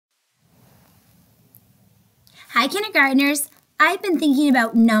Hi, kindergartners. I've been thinking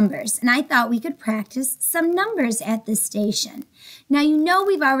about numbers, and I thought we could practice some numbers at this station. Now, you know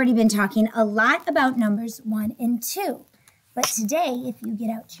we've already been talking a lot about numbers 1 and 2. But today, if you get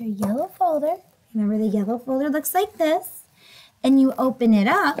out your yellow folder, remember the yellow folder looks like this, and you open it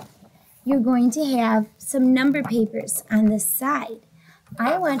up, you're going to have some number papers on this side.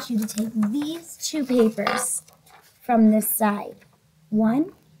 I want you to take these two papers from this side.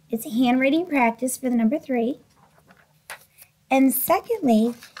 One, it's a handwriting practice for the number 3. And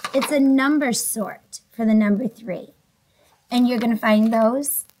secondly, it's a number sort for the number 3. And you're going to find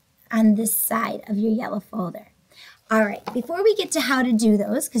those on this side of your yellow folder. All right, before we get to how to do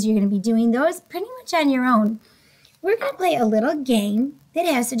those, because you're going to be doing those pretty much on your own, we're going to play a little game that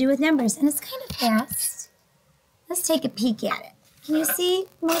has to do with numbers. And it's kind of fast. Let's take a peek at it. Can you see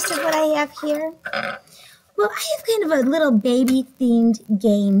most of what I have here? Well, I have kind of a little baby-themed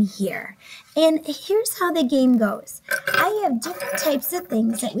game here. And here's how the game goes. I have different types of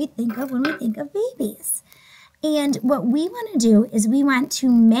things that we think of when we think of babies. And what we want to do is we want to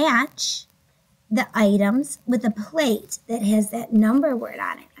match the items with a plate that has that number word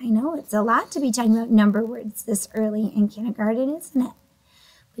on it. I know it's a lot to be talking about number words this early in kindergarten, isn't it?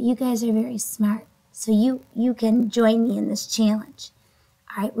 But you guys are very smart, so you can join me in this challenge.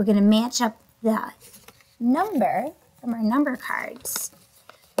 All right, we're going to match up the number from our number cards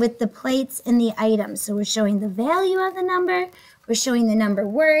with the plates and the items. So we're showing the value of the number, we're showing the number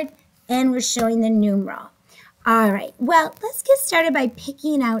word, and we're showing the numeral. All right, well, let's get started by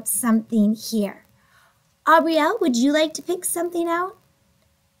picking out something here. Aubrielle, would you like to pick something out?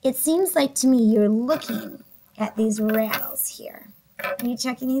 It seems like to me you're looking at these rattles here. Are you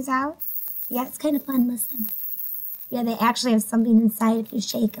checking these out? Yeah, it's kind of fun, listen. Yeah, they actually have something inside if you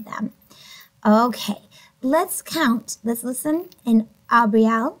shake them. Okay, let's count. Let's listen. And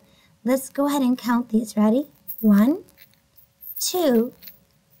Aubrielle, let's go ahead and count these. Ready? 1, 2,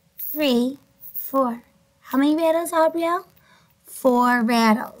 3, 4. How many rattles, Aubrielle? 4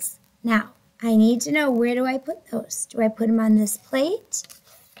 rattles. Now, I need to know, where do I put those? Do I put them on this plate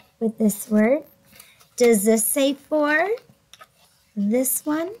with this word? Does this say 4? This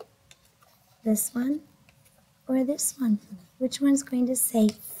one, or this one? Which one's going to say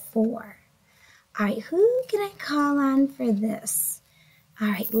 4? All right, who can I call on for this? All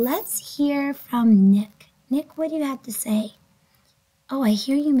right, let's hear from Nick. Nick, what do you have to say? Oh, I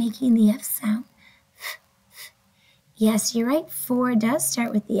hear you making the F sound. Yes, you're right. 4 does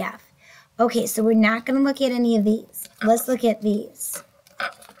start with the F. Okay, so we're not going to look at any of these. Let's look at these.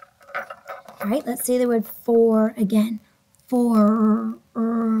 All right, let's say the word 4 again. 4.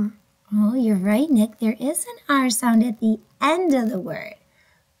 Oh, you're right, Nick. There is an R sound at the end of the word.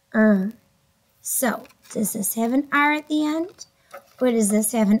 So, does this have an R at the end? Or does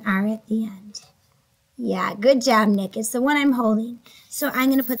this have an R at the end? Yeah, good job, Nick. It's the one I'm holding. So I'm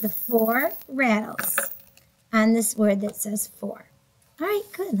going to put the 4 rattles on this word that says 4. All right,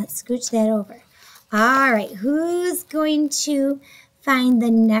 good. Let's scooch that over. All right, who's going to find the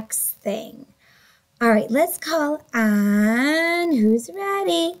next thing? All right, let's call on, who's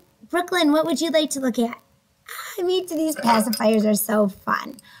ready? Brooklyn, what would you like to look at? Me too, these pacifiers are so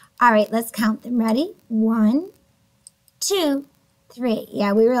fun. All right, let's count them. Ready? 1, 2, 3.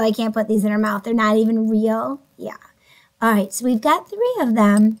 Yeah, we really can't put these in our mouth. They're not even real. Yeah. All right, so we've got 3 of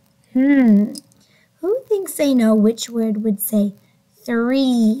them. Who thinks they know which word would say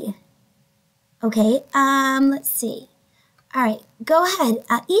 3? Okay, let's see. All right, go ahead.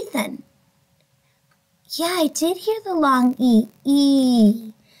 Ethan. Yeah, I did hear the long E.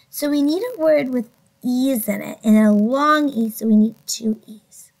 E. So we need a word with E's in it, and a long E, so we need 2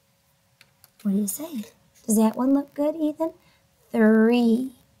 E's. What do you say? Does that one look good, Ethan?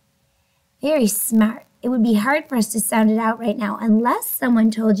 3. Very smart. It would be hard for us to sound it out right now unless someone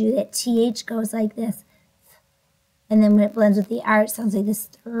told you that TH goes like this. And then when it blends with the R, it sounds like this.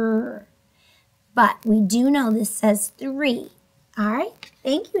 But we do know this says 3. All right.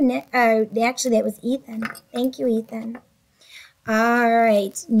 Thank you, Nick. Actually, that was Ethan. Thank you, Ethan. All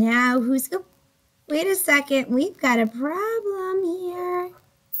right. Now, wait a second. We've got a problem here.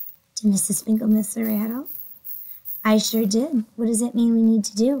 Did Mrs. Finkel miss the rattle? I sure did. What does that mean we need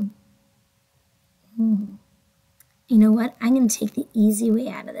to do? You know what? I'm going to take the easy way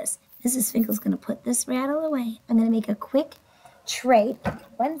out of this. Mrs. Finkel's going to put this rattle away. I'm going to make a quick trade.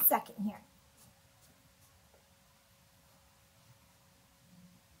 1 second here.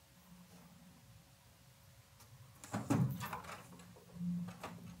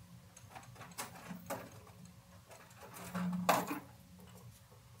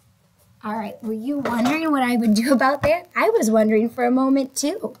 All right, were you wondering what I would do about that? I was wondering for a moment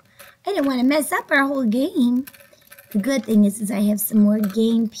too. I didn't want to mess up our whole game. The good thing is I have some more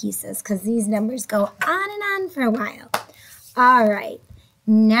game pieces because these numbers go on and on for a while. All right,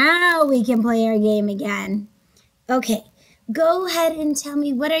 now we can play our game again. Okay, go ahead and tell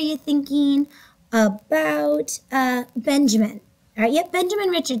me, what are you thinking about Benjamin? All right, yep, Benjamin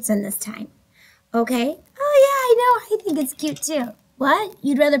Richardson this time. Okay. Oh, yeah, I know. I think it's cute, too. What?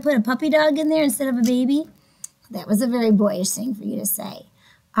 You'd rather put a puppy dog in there instead of a baby? That was a very boyish thing for you to say.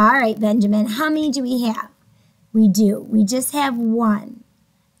 All right, Benjamin, how many do we have? We do. We just have one.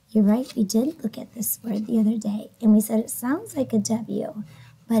 You're right. We did look at this word the other day, and we said it sounds like a W,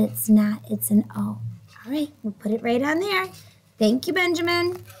 but it's not. It's an O. All right, we'll put it right on there. Thank you,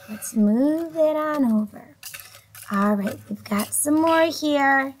 Benjamin. Let's move it on over. All right, we've got some more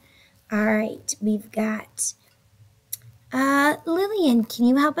here. All right, we've got Lillian, can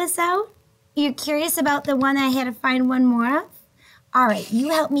you help us out? You're curious about the one I had to find one more of? All right, you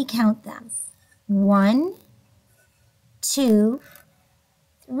help me count them. 1, 2,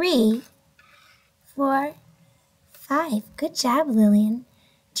 3, 4, 5. Good job, Lillian.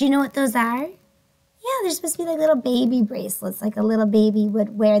 Do you know what those are? Yeah, they're supposed to be like little baby bracelets, like a little baby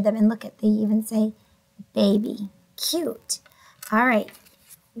would wear them. And look at, they even say baby. Cute. All right.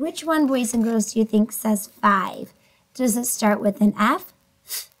 Which one, boys and girls, do you think says 5? Does it start with an F?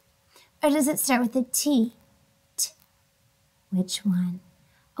 Or does it start with a T? T. Which one?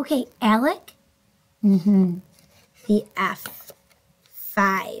 Okay, Alec? The F.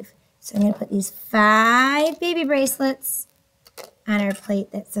 5. So I'm going to put these 5 baby bracelets on our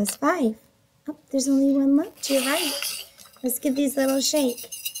plate that says 5. Oh, there's only one left. You're right. Let's give these a little shake.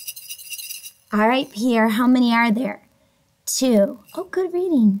 All right, Pierre, how many are there? 2. Oh, good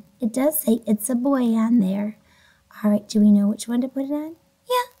reading. It does say it's a boy on there. All right, do we know which one to put it on?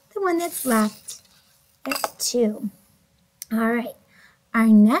 Yeah, the one that's left. That's 2. All right, our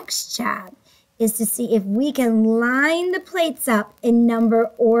next job is to see if we can line the plates up in number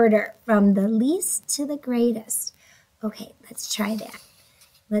order from the least to the greatest. Okay, let's try that.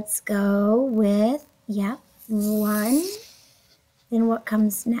 Let's go with, 1. Then what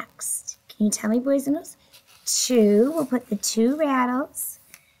comes next? Can you tell me, boys and girls? 2, we'll put the 2 rattles.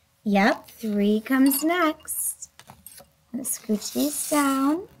 3 comes next. Let's scooch these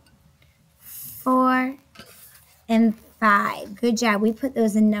down. 4 and 5. Good job. We put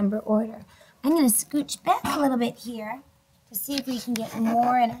those in number order. I'm going to scooch back a little bit here to see if we can get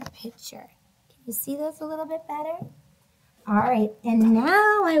more in our picture. Can you see those a little bit better? All right, and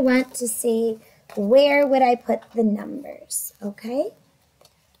now I want to see where would I put the numbers, okay?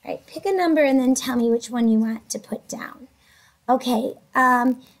 All right, pick a number and then tell me which one you want to put down. Okay,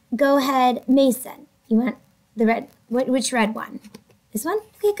 go ahead, Mason. You want the red, which red one? This one?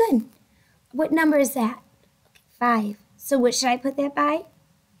 Okay, good. What number is that? 5. So what should I put that by?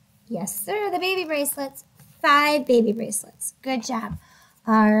 Yes, sir, the baby bracelets. 5 baby bracelets. Good job.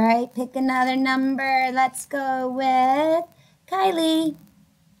 All right, pick another number. Let's go with Kylie.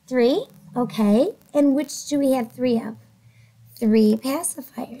 3, okay. And which do we have 3 of? 3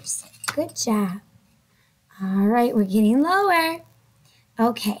 pacifiers. Good job. All right, we're getting lower.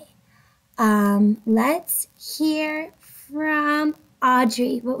 Okay, let's hear from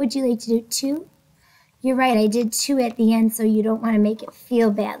Audrey. What would you like to do? 2? You're right, I did 2 at the end, so you don't want to make it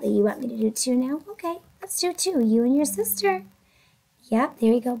feel badly. You want me to do 2 now? Okay, let's do 2. You and your sister. Yep,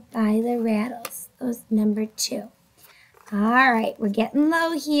 there you go, by the rattles. Those number 2. All right, we're getting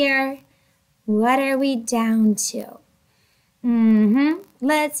low here. What are we down to?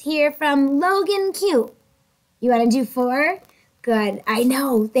 Let's hear from Logan Q. You want to do 4? Good. I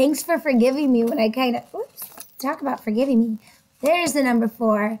know. Thanks for forgiving me when I kind of, talk about forgiving me. There's the number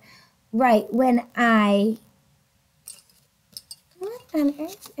 4. Right, when I, what on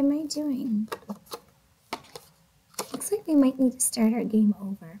earth am I doing? Looks like we might need to start our game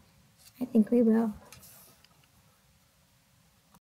over. I think we will.